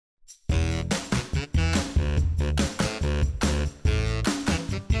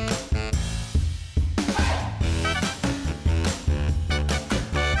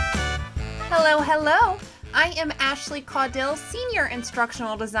Hello, hello! I am Ashley Caudill, Senior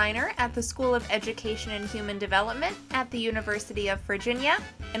Instructional Designer at the School of Education and Human Development at the University of Virginia,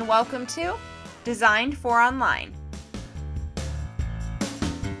 and welcome to Designed for Online.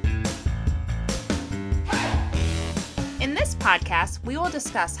 In this podcast, we will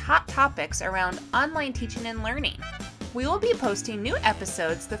discuss hot topics around online teaching and learning. We will be posting new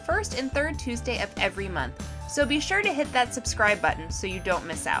episodes the first and third Tuesday of every month, so be sure to hit that subscribe button so you don't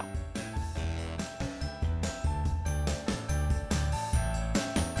miss out.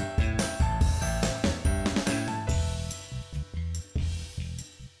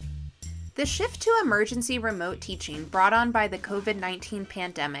 The shift to emergency remote teaching brought on by the COVID-19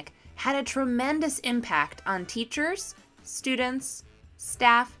 pandemic had a tremendous impact on teachers, students,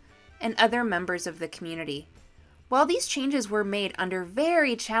 staff, and other members of the community. While these changes were made under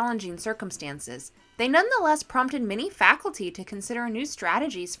very challenging circumstances, they nonetheless prompted many faculty to consider new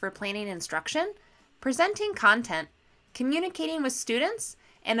strategies for planning instruction, presenting content, communicating with students,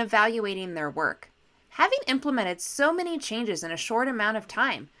 and evaluating their work. Having implemented so many changes in a short amount of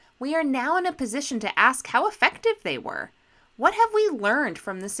time, we are now in a position to ask how effective they were. What have we learned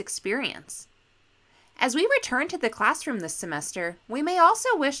from this experience? As we return to the classroom this semester, we may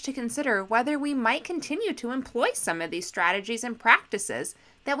also wish to consider whether we might continue to employ some of these strategies and practices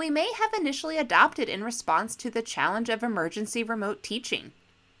that we may have initially adopted in response to the challenge of emergency remote teaching.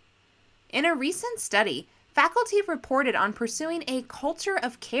 In a recent study, faculty reported on pursuing a culture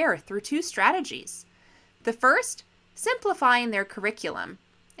of care through two strategies. The first, simplifying their curriculum,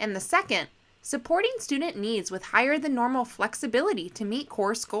 and the second, supporting student needs with higher than normal flexibility to meet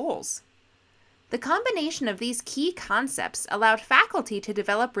course goals. The combination of these key concepts allowed faculty to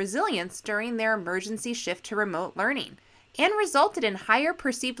develop resilience during their emergency shift to remote learning and resulted in higher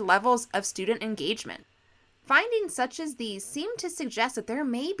perceived levels of student engagement. Findings such as these seem to suggest that there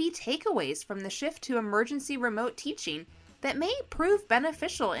may be takeaways from the shift to emergency remote teaching that may prove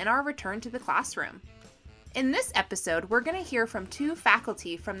beneficial in our return to the classroom. In this episode, we're going to hear from two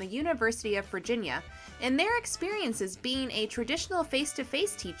faculty from the University of Virginia and their experiences being a traditional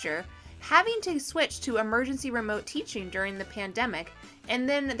face-to-face teacher, having to switch to emergency remote teaching during the pandemic, and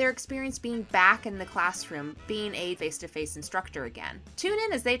then their experience being back in the classroom, being a face-to-face instructor again. Tune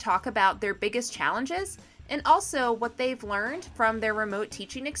in as they talk about their biggest challenges and also what they've learned from their remote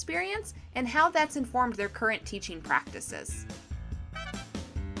teaching experience and how that's informed their current teaching practices.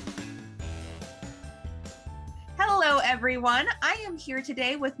 Hello, everyone. I am here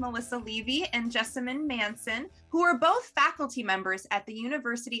today with Melissa Levy and Jessamine Manson, who are both faculty members at the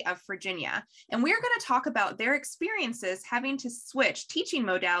University of Virginia. And we're going to talk about their experiences having to switch teaching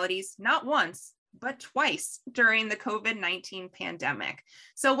modalities not once, but twice during the COVID-19 pandemic.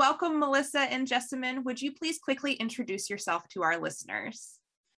 So welcome, Melissa and Jessamine. Would you please quickly introduce yourself to our listeners?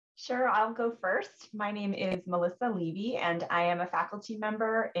 Sure, I'll go first. My name is Melissa Levy, and I am a faculty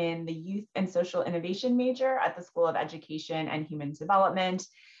member in the Youth and Social Innovation major at the School of Education and Human Development.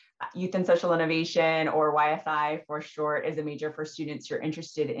 Youth and Social Innovation, or YSI for short, is a major for students who are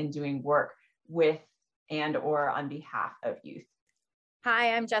interested in doing work with and or on behalf of youth.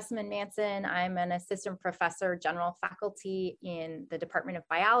 Hi, I'm Jessamine Manson. I'm an assistant professor, general faculty in the Department of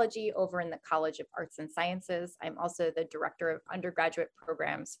Biology over in the College of Arts and Sciences. I'm also the director of undergraduate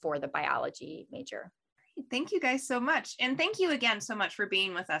programs for the biology major. Thank you guys so much. And thank you again so much for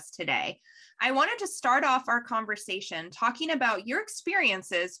being with us today. I wanted to start off our conversation talking about your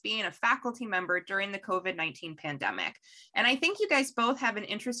experiences being a faculty member during the COVID-19 pandemic. And I think you guys both have an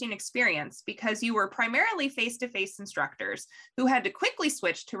interesting experience because you were primarily face-to-face instructors who had to quickly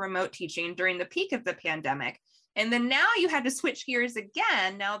switch to remote teaching during the peak of the pandemic. And then now you had to switch gears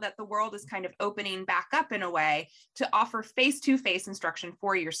again, now that the world is kind of opening back up in a way, to offer face-to-face instruction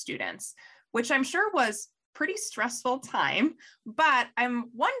for your students, which I'm sure was pretty stressful time, but I'm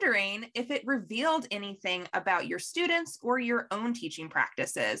wondering if it revealed anything about your students or your own teaching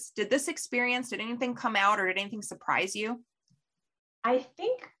practices. Did anything come out or did anything surprise you? I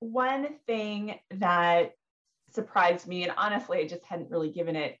think one thing that surprised me, and honestly, I just hadn't really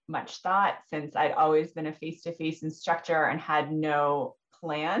given it much thought since I'd always been a face-to-face instructor and had no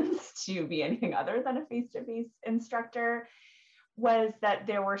plans to be anything other than a face-to-face instructor, was that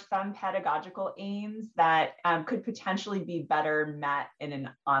there were some pedagogical aims that could potentially be better met in an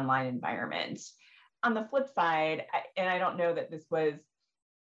online environment. On the flip side, and I don't know that this was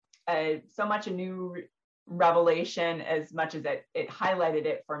so much a new revelation as much as it highlighted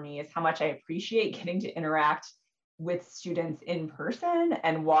it for me, is how much I appreciate getting to interact with students in person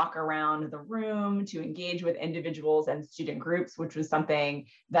and walk around the room to engage with individuals and student groups, which was something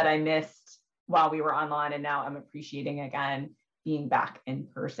that I missed while we were online, and now I'm appreciating again being back in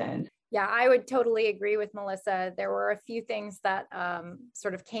person. Yeah, I would totally agree with Melissa. There were a few things that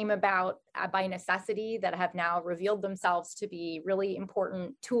sort of came about by necessity that have now revealed themselves to be really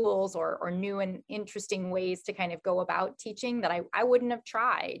important tools or new and interesting ways to kind of go about teaching that I wouldn't have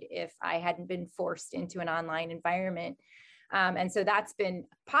tried if I hadn't been forced into an online environment. And so that's been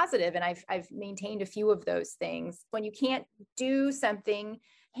positive, and I've maintained a few of those things. When you can't do something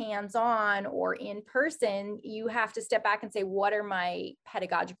hands-on or in person, you have to step back and say, what are my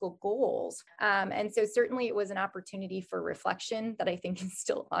pedagogical goals? And so certainly it was an opportunity for reflection that I think is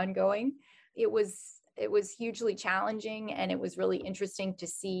still ongoing. It was hugely challenging, and it was really interesting to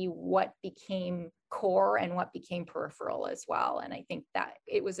see what became core and what became peripheral as well. And I think that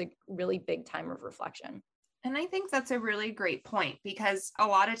it was a really big time of reflection. And I think that's a really great point, because a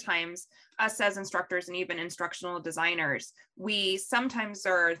lot of times us as instructors and even instructional designers, we sometimes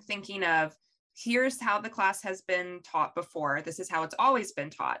are thinking of, here's how the class has been taught before. This is how it's always been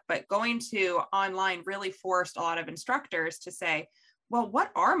taught. But going to online really forced a lot of instructors to say, well,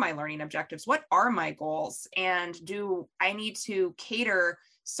 what are my learning objectives? What are my goals? And do I need to cater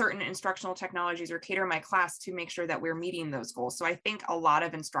certain instructional technologies or cater my class to make sure that we're meeting those goals? So I think a lot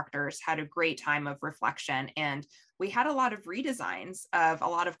of instructors had a great time of reflection, and we had a lot of redesigns of a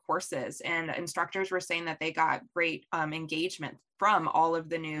lot of courses, and instructors were saying that they got great engagement from all of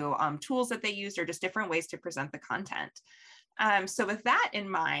the new tools that they used, or just different ways to present the content. So with that in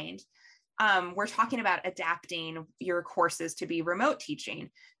mind, we're talking about adapting your courses to be remote teaching.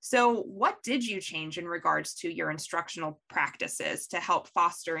 So what did you change in regards to your instructional practices to help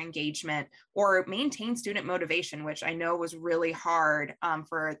foster engagement or maintain student motivation, which I know was really hard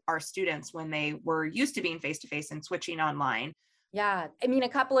for our students when they were used to being face-to-face and switching online? Yeah, I mean, a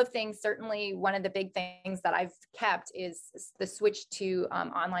couple of things. Certainly, one of the big things that I've kept is the switch to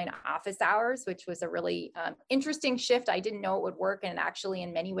online office hours, which was a really interesting shift. I didn't know it would work, and actually,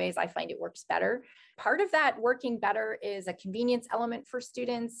 in many ways, I find it works better. Part of that working better is a convenience element for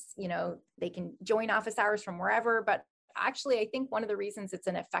students. You know, they can join office hours from wherever, but actually, I think one of the reasons it's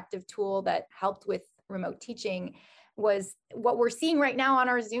an effective tool that helped with remote teaching was what we're seeing right now on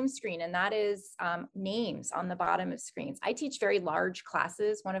our Zoom screen, and that is names on the bottom of screens. I teach very large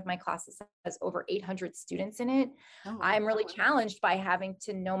classes. One of my classes has over 800 students in it. Oh, I'm really challenged by having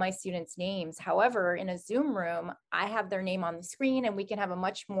to know my students' names. However, in a Zoom room, I have their name on the screen, and we can have a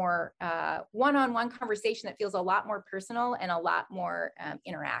much more one-on-one conversation that feels a lot more personal and a lot more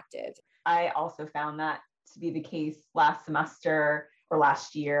interactive. I also found that to be the case last semester or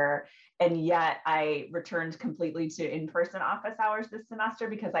last year. And yet I returned completely to in-person office hours this semester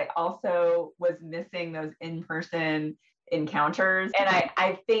because I also was missing those in-person encounters. And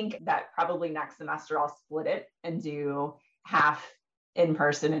I think that probably next semester I'll split it and do half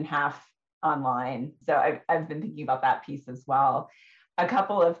in-person and half online. So I've been thinking about that piece as well. A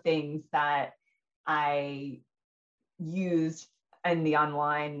couple of things that I used in the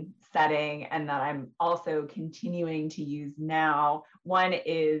online setting and that I'm also continuing to use now. One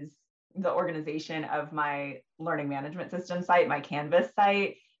is the organization of my learning management system site. My Canvas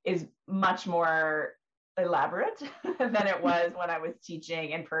site is much more elaborate than it was when I was teaching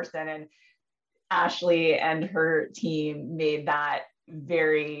in person. And Ashley and her team made that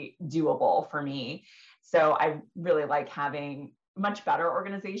very doable for me. So I really like having much better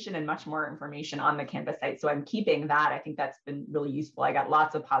organization and much more information on the Canvas site. So I'm keeping that. I think that's been really useful. I got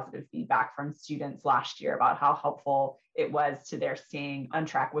lots of positive feedback from students last year about how helpful it was to their staying on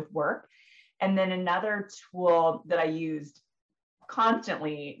track with work. And then another tool that I used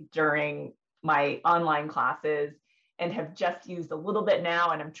constantly during my online classes and have just used a little bit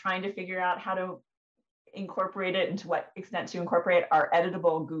now, and I'm trying to figure out how to incorporate it and to what extent to incorporate, are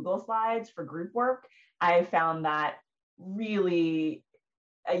editable Google Slides for group work. I found that really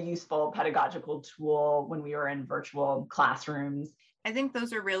a useful pedagogical tool when we were in virtual classrooms. I think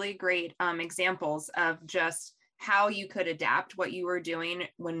those are really great examples of just how you could adapt what you were doing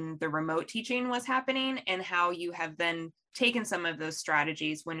when the remote teaching was happening, and how you have then taken some of those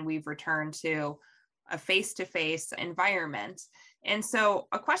strategies when we've returned to a face-to-face environment. And so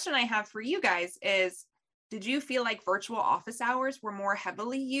a question I have for you guys is, did you feel like virtual office hours were more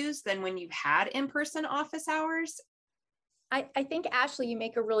heavily used than when you had in-person office hours? I think, Ashley, you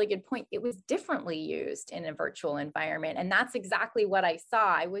make a really good point. It was differently used in a virtual environment. And that's exactly what I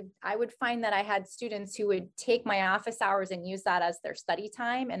saw. I would find that I had students who would take my office hours and use that as their study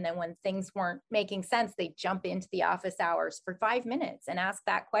time. And then when things weren't making sense, they jump into the office hours for 5 minutes and ask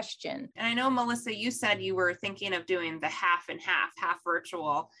that question. And I know, Melissa, you said you were thinking of doing the half and half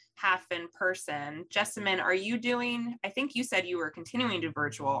virtual, half in person. Jessamine, are you doing, I think you said you were continuing to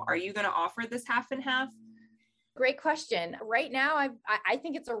virtual. Are you going to offer this half and half? great question. Right now, I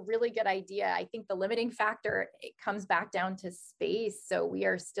think it's a really good idea. I think the limiting factor, it comes back down to space. So we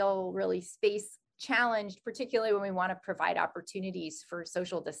are still really space challenged, particularly when we want to provide opportunities for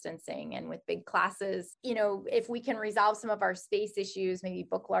social distancing and with big classes. If we can resolve some of our space issues, maybe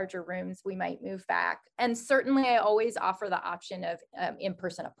book larger rooms, we might move back. And certainly I always offer the option of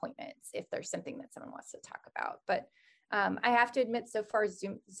in-person appointments if there's something that someone wants to talk about. But I have to admit, so far,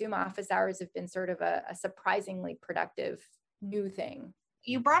 Zoom office hours have been sort of a surprisingly productive new thing.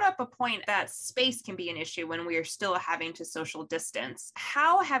 You brought up a point that space can be an issue when we are still having to social distance.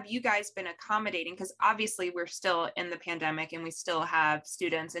 How have you guys been accommodating? Because obviously we're still in the pandemic and we still have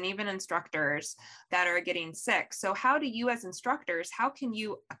students and even instructors that are getting sick. So how do you as instructors, how can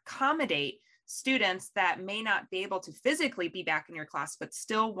you accommodate students that may not be able to physically be back in your class, but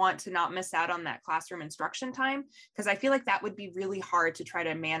still want to not miss out on that classroom instruction time? Because I feel like that would be really hard to try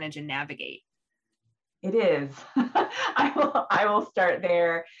to manage and navigate. It is. I will start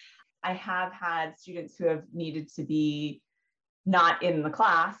there. I have had students who have needed to be not in the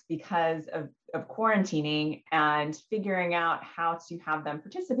class because of quarantining, and figuring out how to have them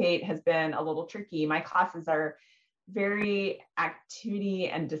participate has been a little tricky. My classes are very activity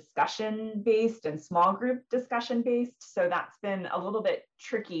and discussion based and small group discussion based. So that's been a little bit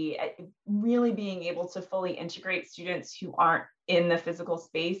tricky, really being able to fully integrate students who aren't in the physical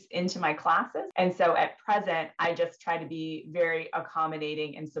space into my classes. And so at present, I just try to be very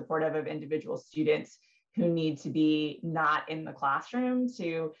accommodating and supportive of individual students who need to be not in the classroom,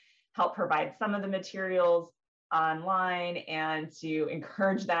 to help provide some of the materials online and to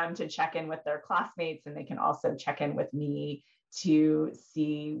encourage them to check in with their classmates. And they can also check in with me to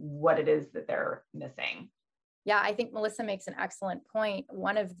see what it is that they're missing. Yeah, I think Melissa makes an excellent point.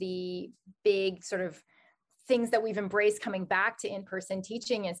 One of the big sort of things that we've embraced coming back to in-person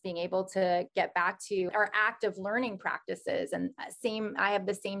teaching is being able to get back to our active learning practices. And I have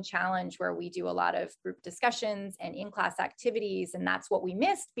the same challenge where we do a lot of group discussions and in-class activities. And that's what we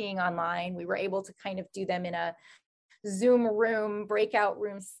missed being online. We were able to kind of do them in a Zoom room, breakout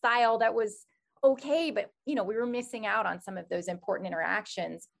room style that was okay, but we were missing out on some of those important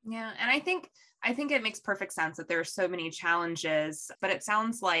interactions. Yeah. And I think it makes perfect sense that there are so many challenges, but it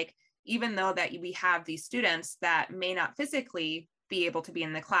sounds like even though that we have these students that may not physically be able to be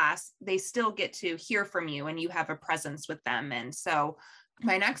in the class, they still get to hear from you and you have a presence with them. And so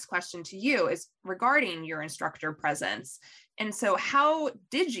my next question to you is regarding your instructor presence. And so how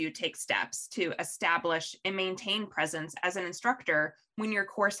did you take steps to establish and maintain presence as an instructor when your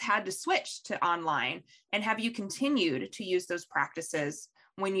course had to switch to online? And have you continued to use those practices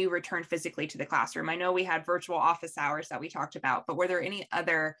when you returned physically to the classroom? I know we had virtual office hours that we talked about, but were there any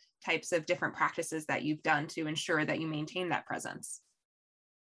other types of different practices that you've done to ensure that you maintain that presence?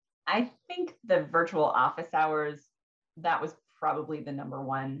 I think the virtual office hours, that was probably the number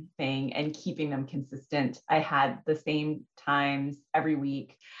one thing, and keeping them consistent. I had the same times every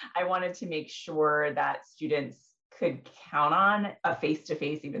week. I wanted to make sure that students could count on a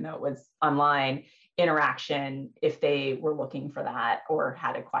face-to-face, even though it was online, interaction if they were looking for that or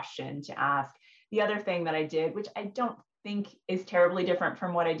had a question to ask. The other thing that I did, which I don't think is terribly different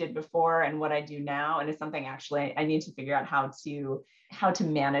from what I did before and what I do now, and is something actually I need to figure out how to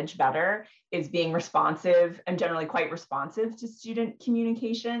manage better, is being responsive. I'm generally quite responsive to student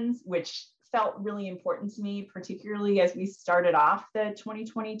communications, which felt really important to me, particularly as we started off the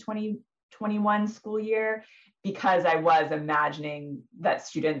 2020-2021 school year, because I was imagining that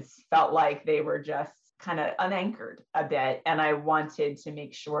students felt like they were just kind of unanchored a bit. And I wanted to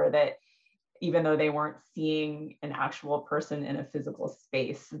make sure that even though they weren't seeing an actual person in a physical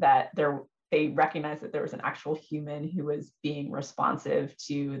space, that they recognized that there was an actual human who was being responsive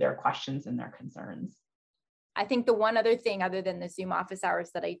to their questions and their concerns. I think the one other thing other than the Zoom office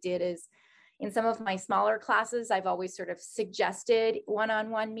hours that I did is in some of my smaller classes, I've always sort of suggested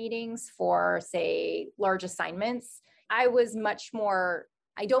one-on-one meetings for, say, large assignments. I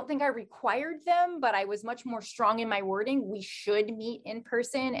don't think I required them, but I was much more strong in my wording. We should meet in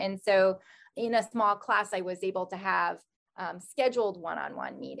person. And so in a small class, I was able to have scheduled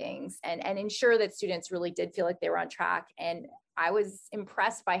one-on-one meetings and ensure that students really did feel like they were on track. And I was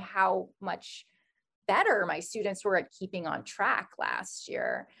impressed by how much better my students were at keeping on track last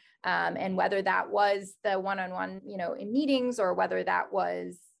year. And whether that was the one-on-one, in meetings, or whether that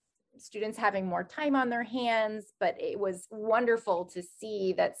was students having more time on their hands, but it was wonderful to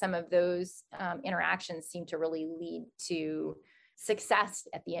see that some of those interactions seem to really lead to success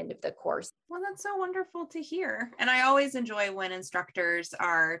at the end of the course. Well, that's so wonderful to hear. And I always enjoy when instructors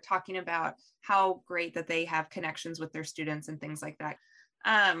are talking about how great that they have connections with their students and things like that.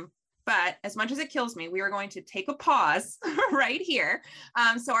 But as much as it kills me, we are going to take a pause right here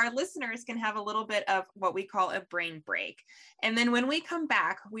so our listeners can have a little bit of what we call a brain break. And then when we come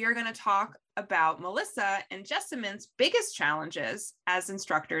back, we are going to talk about Melissa and Jessamyn's biggest challenges as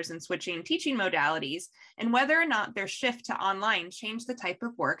instructors in switching teaching modalities and whether or not their shift to online changed the type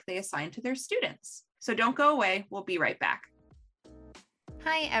of work they assign to their students. So don't go away. We'll be right back.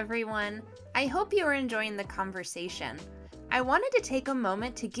 Hi, everyone. I hope you are enjoying the conversation. I wanted to take a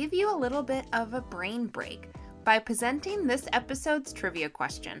moment to give you a little bit of a brain break by presenting this episode's trivia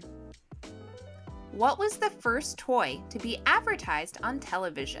question. What was the first toy to be advertised on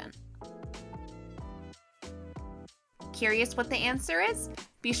television? Curious what the answer is?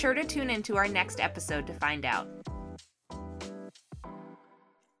 Be sure to tune into our next episode to find out.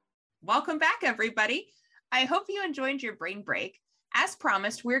 Welcome back, everybody. I hope you enjoyed your brain break. As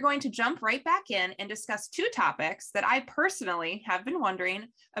promised, we're going to jump right back in and discuss two topics that I personally have been wondering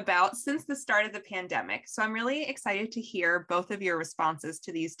about since the start of the pandemic. So I'm really excited to hear both of your responses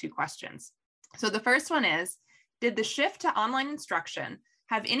to these two questions. So the first one is, did the shift to online instruction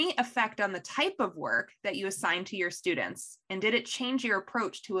have any effect on the type of work that you assign to your students? And did it change your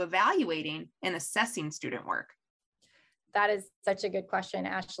approach to evaluating and assessing student work? That is such a good question,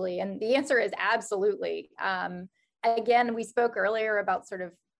 Ashley. And the answer is absolutely. Again, we spoke earlier about sort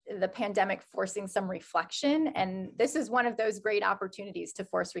of the pandemic forcing some reflection, and this is one of those great opportunities to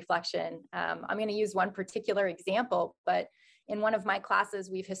force reflection. I'm going to use one particular example, but in one of my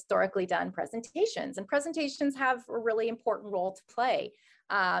classes, we've historically done presentations, and presentations have a really important role to play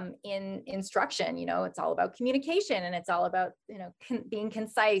in instruction. You know, it's all about communication, and it's all about, being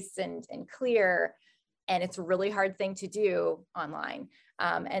concise and clear. And it's a really hard thing to do online.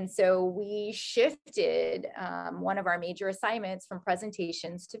 And so we shifted one of our major assignments from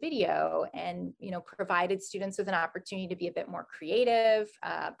presentations to video and, provided students with an opportunity to be a bit more creative,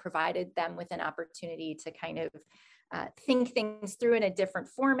 provided them with an opportunity to kind of think things through in a different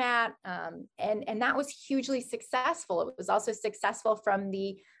format. And that was hugely successful. It was also successful from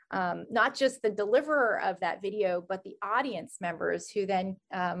the not just the deliverer of that video, but the audience members who then,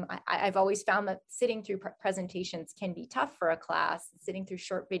 I've always found that sitting through presentations can be tough for a class. Sitting through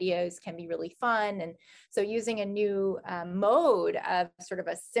short videos can be really fun. And so using a new mode of sort of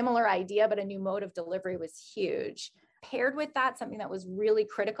a similar idea, but a new mode of delivery was huge. Paired with that, something that was really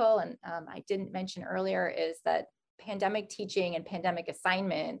critical, and I didn't mention earlier, is that pandemic teaching and pandemic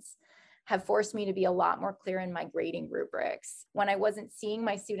assignments have forced me to be a lot more clear in my grading rubrics. When I wasn't seeing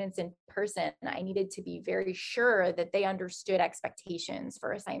my students in person, I needed to be very sure that they understood expectations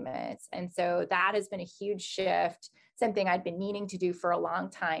for assignments. And so that has been a huge shift, something I'd been meaning to do for a long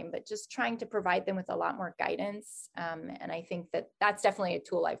time, but just trying to provide them with a lot more guidance. And I think that that's definitely a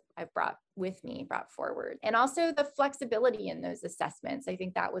tool I've brought forward. And also the flexibility in those assessments. I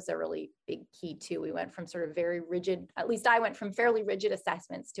think that was a really big key too. We went from sort of very rigid, at least I went from fairly rigid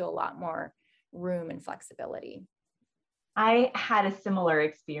assessments to a lot more room and flexibility. I had a similar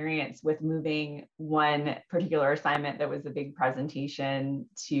experience with moving one particular assignment that was a big presentation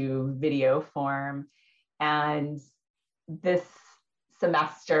to video form. And this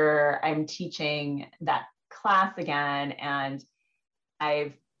semester, I'm teaching that class again, and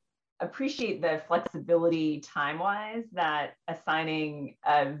I appreciate the flexibility time-wise that assigning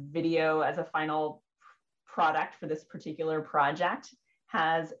a video as a final product for this particular project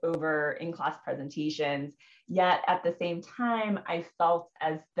has over in-class presentations. Yet at the same time, I felt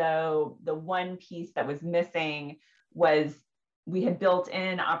as though the one piece that was missing was we had built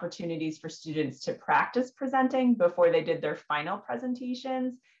in opportunities for students to practice presenting before they did their final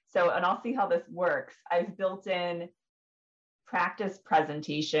presentations. So, and I'll see how this works. I've built in practice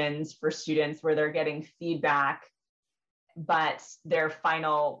presentations for students where they're getting feedback, but their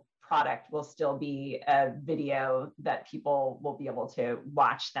final product will still be a video that people will be able to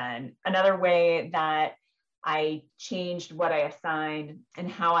watch then. Another way that I changed what I assigned and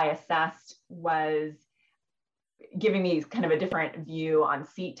how I assessed was giving me kind of a different view on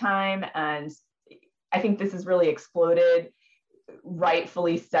seat time. And I think this has really exploded,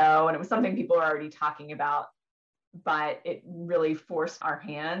 rightfully so. And it was something people are already talking about, but it really forced our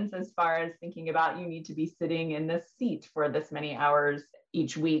hands as far as thinking about you need to be sitting in this seat for this many hours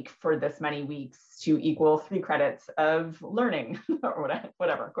each week for this many weeks to equal 3 credits of learning or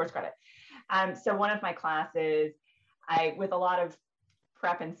whatever course credit. So one of my classes, with a lot of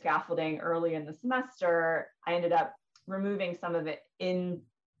prep and scaffolding early in the semester, I ended up removing some of it in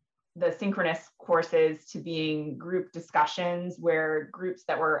the synchronous courses to being group discussions where groups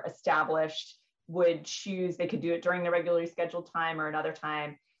that were established would choose, they could do it during the regularly scheduled time or another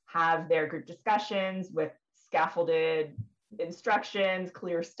time, have their group discussions with scaffolded instructions,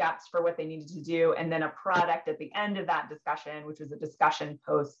 clear steps for what they needed to do, and then a product at the end of that discussion, which was a discussion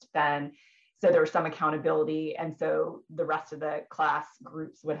post then. So there was some accountability. And so the rest of the class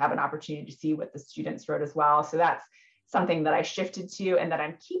groups would have an opportunity to see what the students wrote as well. So that's something that I shifted to and that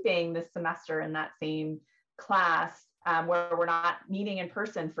I'm keeping this semester in that same class, where we're not meeting in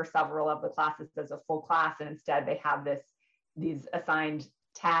person for several of the classes as a full class. And instead they have these assigned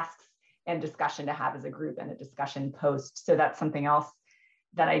tasks and discussion to have as a group and a discussion post. So that's something else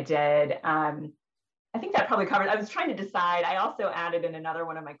that I did. I think that probably covered. I was trying to decide. I also added in another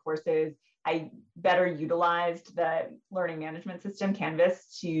one of my courses, I better utilized the learning management system,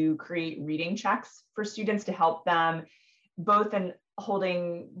 Canvas, to create reading checks for students to help them both in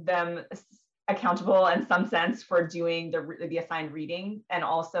holding them accountable in some sense for doing the assigned reading and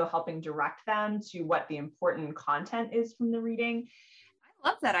also helping direct them to what the important content is from the reading. I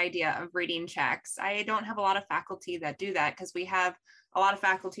love that idea of reading checks. I don't have a lot of faculty that do that because we have a lot of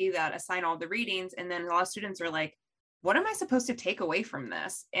faculty that assign all the readings, and then a lot of students are like, what am I supposed to take away from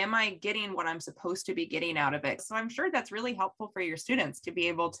this? Am I getting what I'm supposed to be getting out of it? So I'm sure that's really helpful for your students to be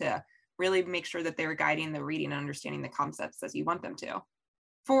able to really make sure that they're guiding the reading and understanding the concepts as you want them to.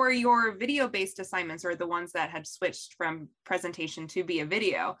 For your video-based assignments, or the ones that had switched from presentation to be a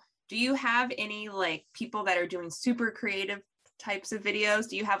video, do you have any like people that are doing super creative types of videos?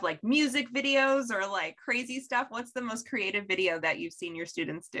 Do you have like music videos or like crazy stuff? What's the most creative video that you've seen your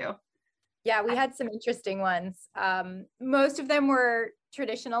students do? Yeah, we had some interesting ones. Most of them were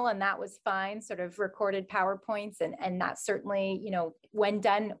traditional, and that was fine, sort of recorded PowerPoints. And that certainly, when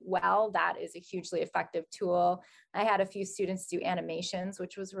done well, that is a hugely effective tool. I had a few students do animations,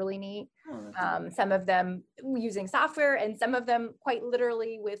 which was really neat. Some of them using software, and some of them quite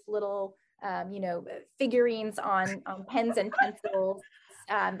literally with little, figurines on pens and pencils,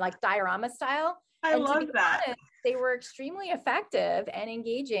 like diorama style. I love that. Honest, they were extremely effective and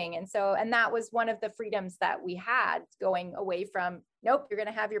engaging. And that was one of the freedoms that we had, going away from, nope, you're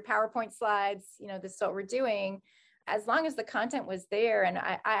going to have your PowerPoint slides, this is what we're doing, as long as the content was there. And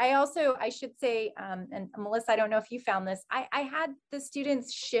I should say, and Melissa, I don't know if you found this, I had the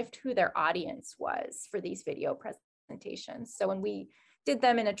students shift who their audience was for these video presentations. So when we did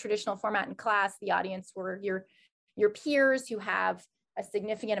them in a traditional format in class, the audience were your peers who have a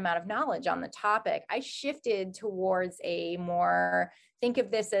significant amount of knowledge on the topic. I shifted towards a more, think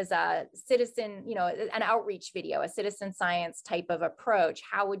of this as a citizen, an outreach video, a citizen science type of approach.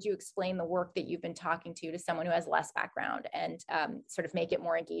 How would you explain the work that you've been talking to someone who has less background, and sort of make it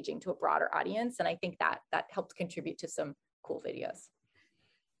more engaging to a broader audience? And I think that helped contribute to some cool videos.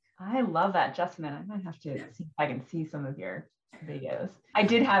 I love that, Jessamine. I might have to see if I can see some of your videos. I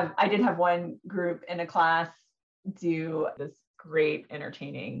did have one group in a class do this great,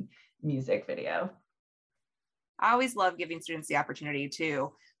 entertaining music video. I always love giving students the opportunity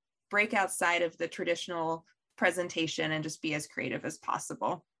to break outside of the traditional presentation and just be as creative as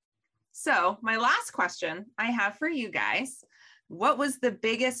possible. So my last question I have for you guys, what was the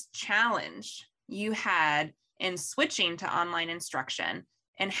biggest challenge you had in switching to online instruction?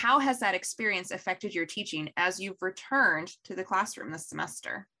 And how has that experience affected your teaching as you've returned to the classroom this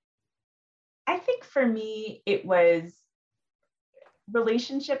semester? I think for me, it was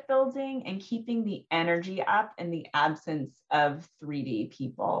relationship building and keeping the energy up in the absence of 3D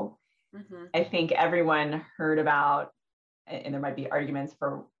people. Mm-hmm. I think everyone heard about, and there might be arguments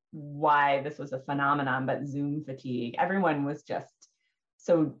for why this was a phenomenon, but Zoom fatigue. Everyone was just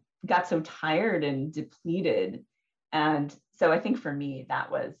got so tired and depleted. And so I think for me,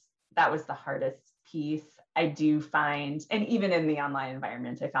 that was the hardest piece. I do find, and even in the online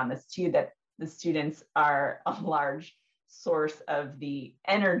environment, I found this too, that the students are a large source of the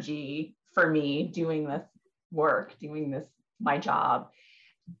energy for me doing this work, my job.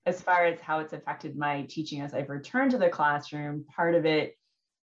 As far as how it's affected my teaching as I've returned to the classroom, part of it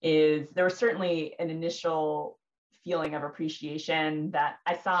is there was certainly an initial feeling of appreciation that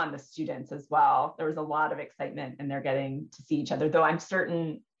I saw in the students as well. There was a lot of excitement and they're getting to see each other, though I'm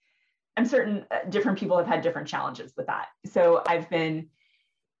certain different people have had different challenges with that. So I've been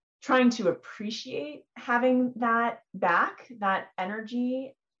trying to appreciate having that back, that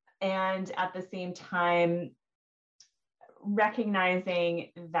energy, and at the same time,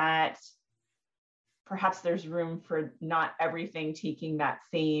 recognizing that perhaps there's room for not everything taking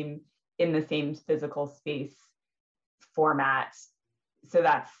in the same physical space format. So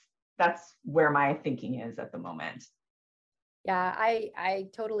that's where my thinking is at the moment. Yeah, I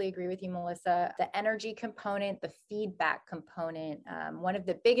totally agree with you, Melissa. The energy component, the feedback component, one of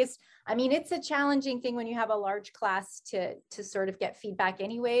the biggest, I mean, it's a challenging thing when you have a large class to sort of get feedback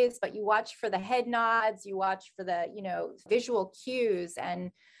anyways, but you watch for the head nods, you watch for the, visual cues. And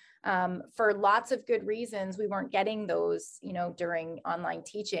for lots of good reasons, we weren't getting those, during online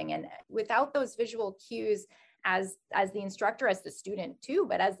teaching. And without those visual cues, as the instructor, as the student too,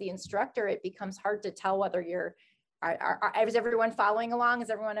 but as the instructor, it becomes hard to tell whether is everyone following along?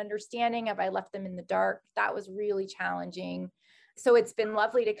 Is everyone understanding? Have I left them in the dark? That was really challenging. So it's been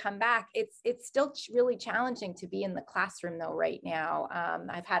lovely to come back. It's still really challenging to be in the classroom though right now.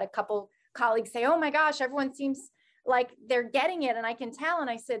 I've had a couple colleagues say, oh my gosh, everyone seems like they're getting it. And I can tell. And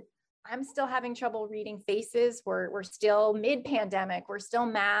I said, I'm still having trouble reading faces. We're still mid-pandemic. We're still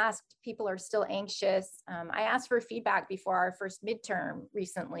masked. People are still anxious. I asked for feedback before our first midterm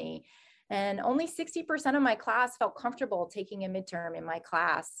recently. And only 60% of my class felt comfortable taking a midterm in my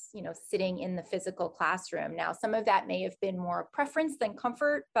class, sitting in the physical classroom. Now, some of that may have been more preference than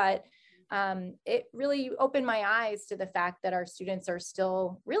comfort, but it really opened my eyes to the fact that our students are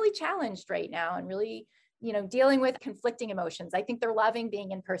still really challenged right now and really, dealing with conflicting emotions. I think they're loving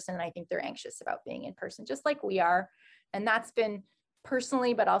being in person, and I think they're anxious about being in person, just like we are. And that's been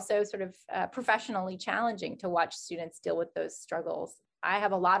personally, but also sort of professionally challenging to watch students deal with those struggles. I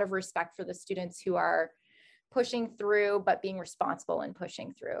have a lot of respect for the students who are pushing through, but being responsible in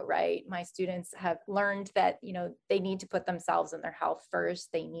pushing through, right? My students have learned that, they need to put themselves and their health first.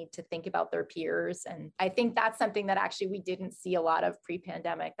 They need to think about their peers. And I think that's something that actually we didn't see a lot of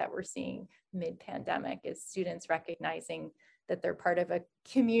pre-pandemic that we're seeing mid-pandemic, is students recognizing that they're part of a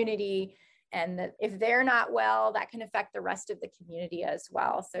community, and that if they're not well, that can affect the rest of the community as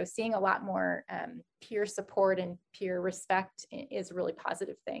well. So seeing a lot more peer support and peer respect is a really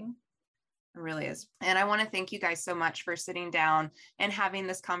positive thing. It really is. And I want to thank you guys so much for sitting down and having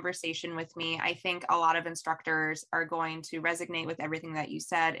this conversation with me. I think a lot of instructors are going to resonate with everything that you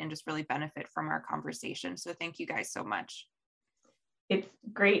said and just really benefit from our conversation. So thank you guys so much. It's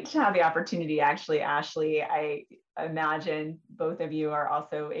great to have the opportunity, actually, Ashley. I imagine both of you are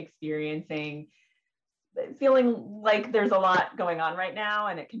also feeling like there's a lot going on right now,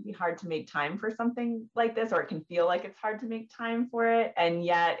 and it can be hard to make time for something like this, or it can feel like it's hard to make time for it. And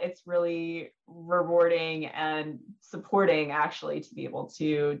yet it's really rewarding and supporting, actually, to be able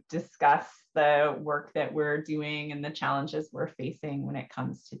to discuss the work that we're doing and the challenges we're facing when it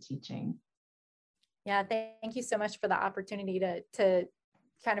comes to teaching. Yeah, thank you so much for the opportunity to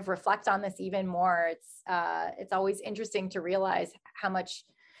kind of reflect on this even more. It's always interesting to realize how much,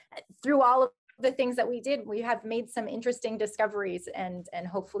 through all of the things that we did, we have made some interesting discoveries, and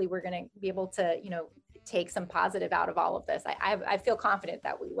hopefully we're going to be able to, take some positive out of all of this. I feel confident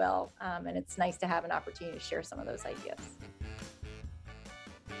that we will, and it's nice to have an opportunity to share some of those ideas.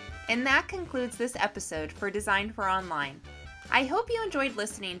 And that concludes this episode for Design for Online. I hope you enjoyed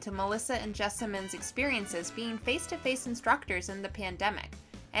listening to Melissa and Jessamyn's experiences being face-to-face instructors in the pandemic,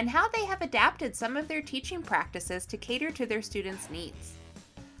 and how they have adapted some of their teaching practices to cater to their students' needs.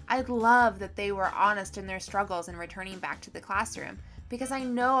 I love that they were honest in their struggles in returning back to the classroom, because I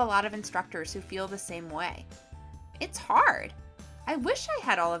know a lot of instructors who feel the same way. It's hard. I wish I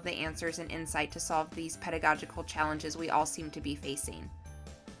had all of the answers and insight to solve these pedagogical challenges we all seem to be facing.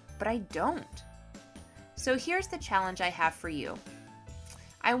 But I don't. So here's the challenge I have for you.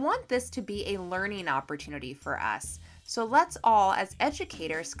 I want this to be a learning opportunity for us. So let's all, as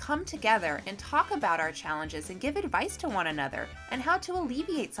educators, come together and talk about our challenges and give advice to one another and how to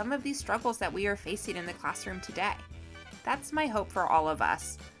alleviate some of these struggles that we are facing in the classroom today. That's my hope for all of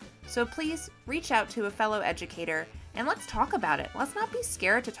us. So please reach out to a fellow educator and let's talk about it. Let's not be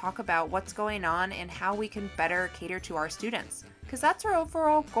scared to talk about what's going on and how we can better cater to our students, because that's our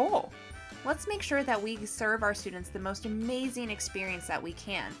overall goal. Let's make sure that we serve our students the most amazing experience that we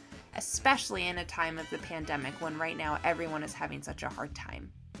can, especially in a time of the pandemic when right now everyone is having such a hard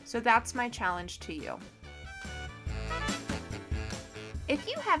time. So that's my challenge to you. If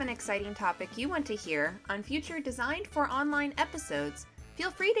you have an exciting topic you want to hear on future Designed for Online episodes, feel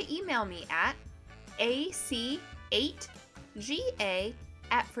free to email me at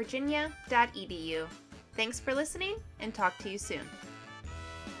ac8ga@virginia.edu. Thanks for listening, and talk to you soon.